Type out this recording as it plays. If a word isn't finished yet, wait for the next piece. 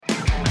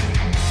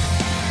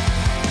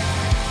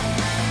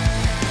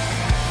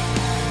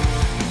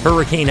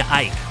Hurricane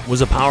Ike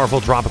was a powerful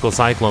tropical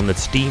cyclone that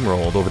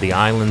steamrolled over the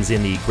islands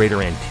in the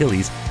Greater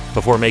Antilles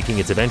before making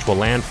its eventual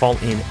landfall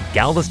in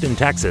Galveston,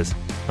 Texas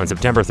on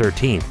September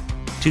 13,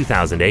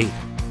 2008.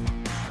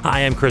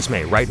 Hi, I'm Chris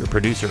May, writer,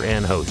 producer,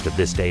 and host of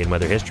This Day in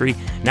Weather History,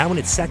 now in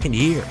its second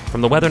year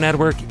from the Weather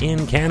Network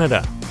in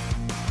Canada.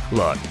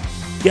 Look,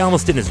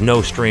 Galveston is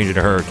no stranger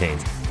to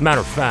hurricanes. As a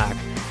matter of fact,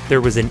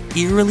 there was an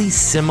eerily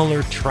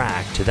similar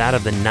track to that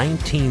of the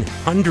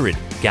 1900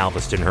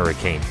 Galveston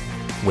hurricane,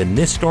 when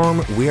this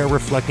storm we are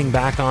reflecting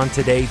back on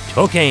today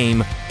took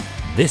aim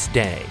this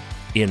day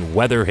in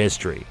weather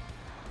history.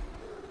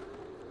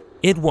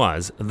 It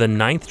was the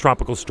 9th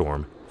tropical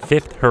storm,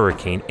 5th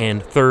hurricane,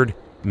 and 3rd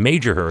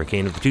major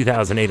hurricane of the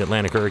 2008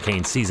 Atlantic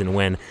hurricane season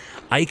when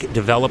Ike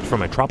developed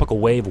from a tropical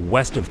wave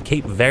west of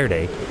Cape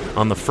Verde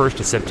on the 1st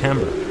of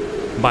September.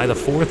 By the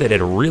 4th, it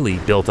had really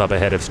built up a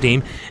head of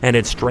steam and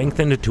had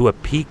strengthened to a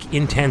peak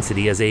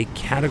intensity as a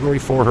Category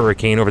 4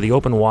 hurricane over the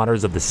open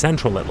waters of the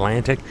central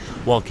Atlantic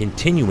while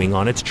continuing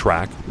on its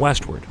track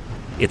westward.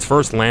 Its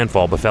first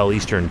landfall befell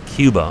eastern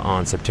Cuba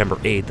on September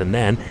 8th, and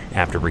then,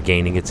 after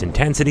regaining its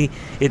intensity,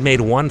 it made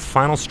one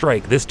final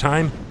strike. This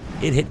time,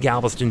 it hit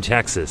Galveston,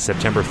 Texas,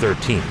 September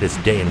 13th, this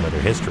day in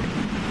weather history.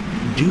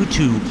 Due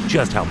to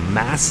just how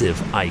massive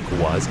Ike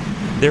was,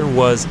 there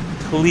was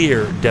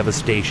clear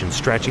devastation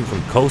stretching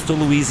from coastal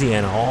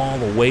Louisiana all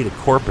the way to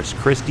Corpus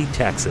Christi,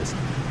 Texas.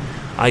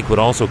 Ike would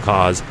also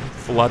cause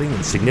flooding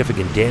and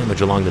significant damage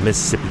along the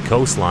Mississippi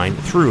coastline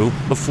through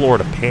the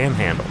Florida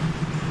Panhandle.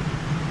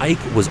 Ike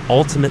was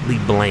ultimately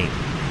blamed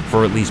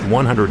for at least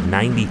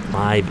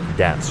 195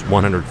 deaths,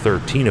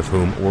 113 of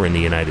whom were in the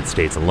United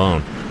States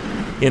alone.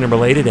 In a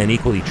related and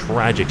equally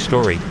tragic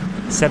story,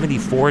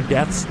 74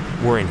 deaths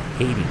were in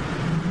Haiti.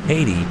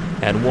 Haiti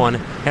had one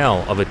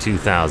hell of a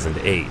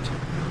 2008.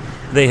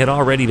 They had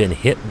already been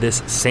hit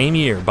this same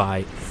year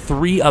by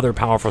 3 other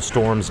powerful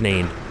storms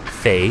named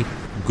Faye,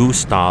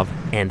 Gustav,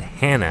 and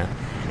Hannah,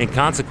 and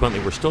consequently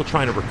were still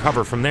trying to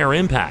recover from their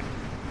impact.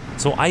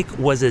 So Ike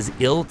was as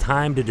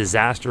ill-timed a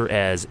disaster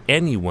as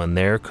anyone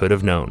there could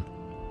have known.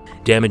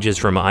 Damages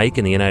from Ike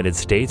in the United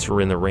States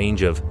were in the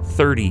range of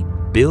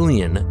 $30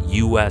 billion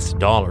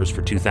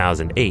for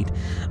 2008,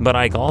 but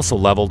Ike also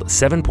leveled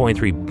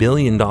 $7.3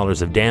 billion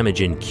of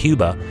damage in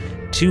Cuba,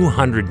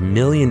 $200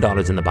 million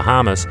in the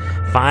Bahamas,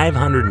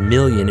 $500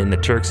 million in the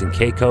Turks and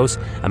Caicos,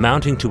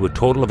 amounting to a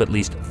total of at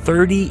least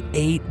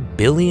 $38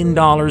 billion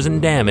in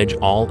damage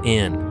all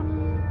in.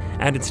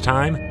 At its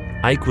time,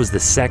 Ike was the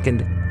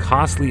second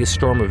costliest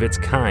storm of its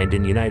kind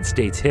in United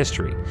States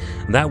history.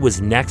 That was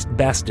next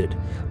bested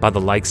by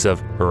the likes of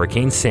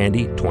Hurricane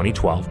Sandy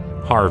 2012,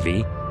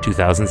 Harvey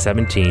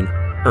 2017,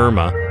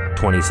 Irma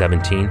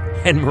 2017,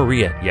 and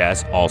Maria,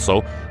 yes,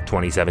 also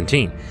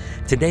 2017.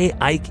 Today,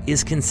 Ike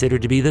is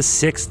considered to be the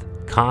 6th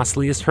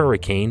costliest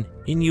hurricane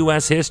in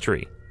U.S.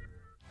 history.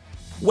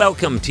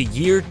 Welcome to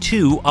year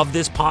 2 of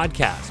this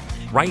podcast.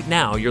 Right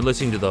now, you're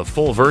listening to the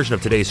full version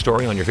of today's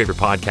story on your favorite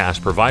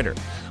podcast provider.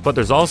 But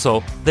there's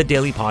also the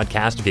daily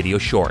podcast video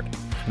short.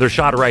 They're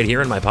shot right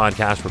here in my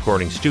podcast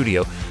recording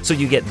studio, so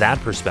you get that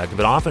perspective.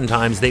 But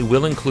oftentimes, they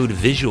will include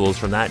visuals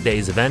from that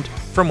day's event,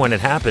 from when it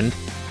happened,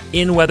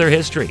 in weather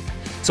history.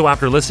 So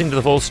after listening to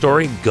the full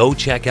story, go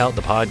check out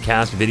the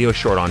podcast video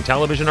short on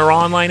television or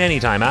online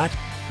anytime at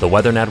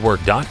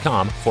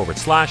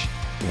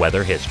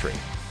theweathernetwork.com/weather history.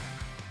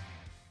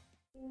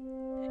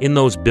 In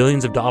those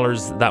billions of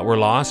dollars that were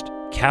lost,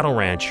 cattle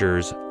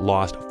ranchers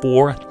lost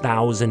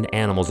 4,000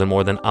 animals and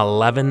more than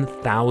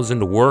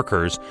 11,000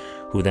 workers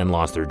who then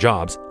lost their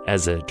jobs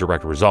as a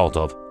direct result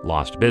of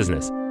lost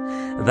business.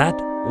 That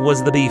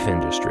was the beef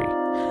industry.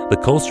 The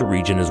coastal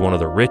region is one of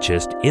the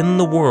richest in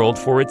the world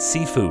for its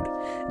seafood.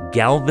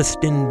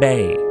 Galveston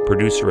Bay,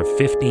 producer of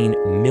 15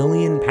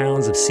 million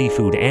pounds of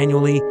seafood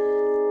annually,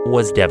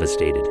 was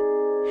devastated.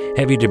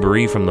 Heavy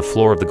debris from the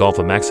floor of the Gulf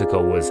of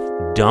Mexico was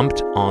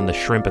dumped on the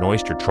shrimp and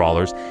oyster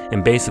trawlers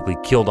and basically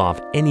killed off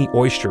any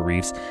oyster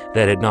reefs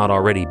that had not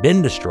already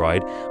been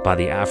destroyed by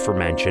the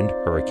aforementioned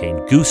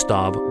Hurricane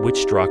Gustav,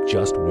 which struck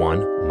just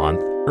 1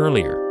 month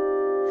earlier.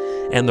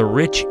 And the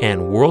rich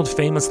and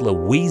world-famous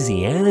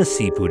Louisiana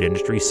seafood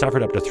industry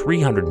suffered up to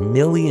 $300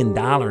 million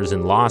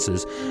in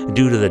losses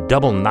due to the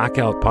double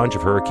knockout punch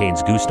of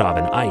Hurricanes Gustav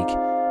and Ike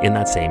in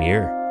that same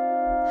year.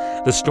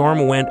 The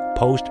storm went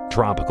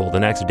post-tropical the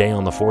next day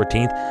on the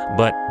 14th,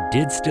 but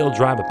did still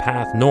drive a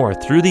path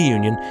north through the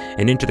Union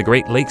and into the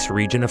Great Lakes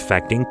region,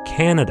 affecting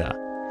Canada.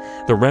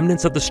 The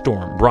remnants of the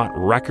storm brought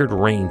record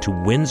rain to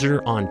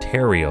Windsor,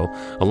 Ontario,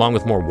 along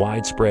with more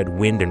widespread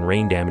wind and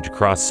rain damage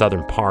across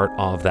southern part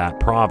of that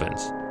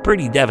province.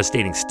 Pretty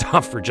devastating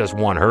stuff for just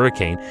one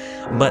hurricane,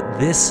 but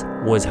this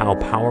was how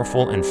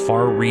powerful and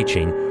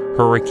far-reaching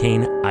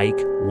Hurricane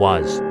Ike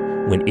was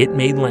when it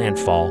made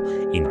landfall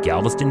in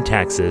Galveston,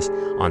 Texas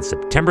on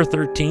September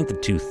 13th,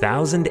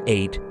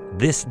 2008,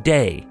 this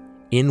day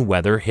in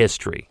weather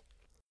history.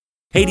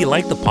 Hey, do you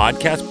like the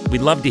podcast?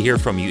 We'd love to hear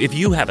from you. If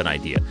you have an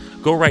idea,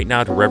 go right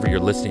now to wherever you're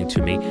listening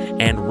to me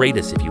and rate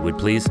us if you would,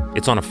 please.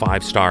 It's on a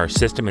 5-star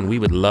system, and we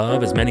would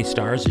love as many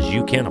stars as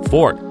you can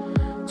afford.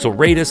 So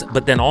rate us,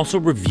 but then also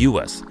review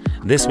us.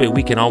 This way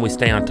we can always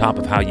stay on top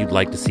of how you'd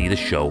like to see the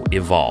show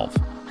evolve.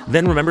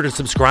 Then remember to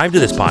subscribe to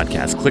this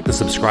podcast. Click the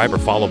subscribe or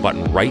follow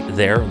button right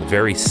there on the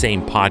very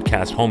same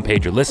podcast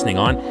homepage you're listening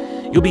on.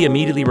 You'll be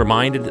immediately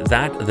reminded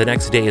that the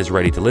next day is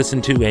ready to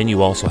listen to, and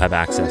you also have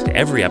access to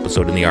every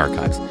episode in the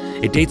archives.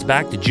 It dates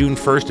back to June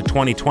 1st of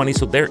 2020,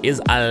 so there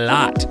is a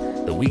lot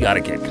that we got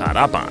to get caught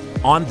up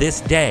on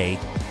this day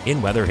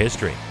in weather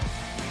history.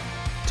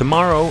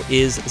 Tomorrow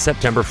is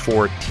September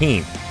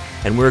 14th,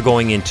 and we're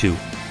going into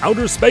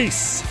outer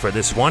space for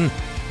this one.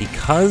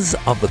 Because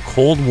of the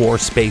Cold War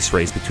space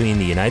race between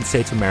the United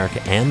States of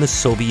America and the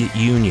Soviet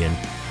Union,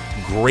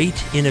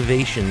 great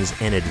innovations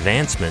and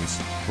advancements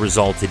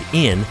resulted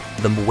in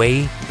the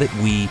way that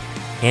we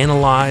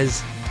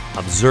analyze,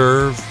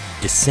 observe,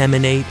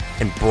 disseminate,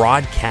 and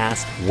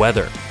broadcast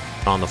weather.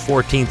 On the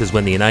 14th is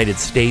when the United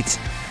States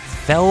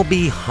fell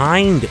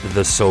behind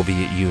the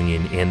Soviet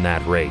Union in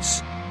that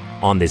race.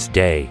 On this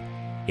day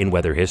in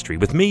weather history,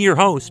 with me, your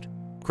host,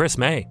 Chris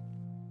May.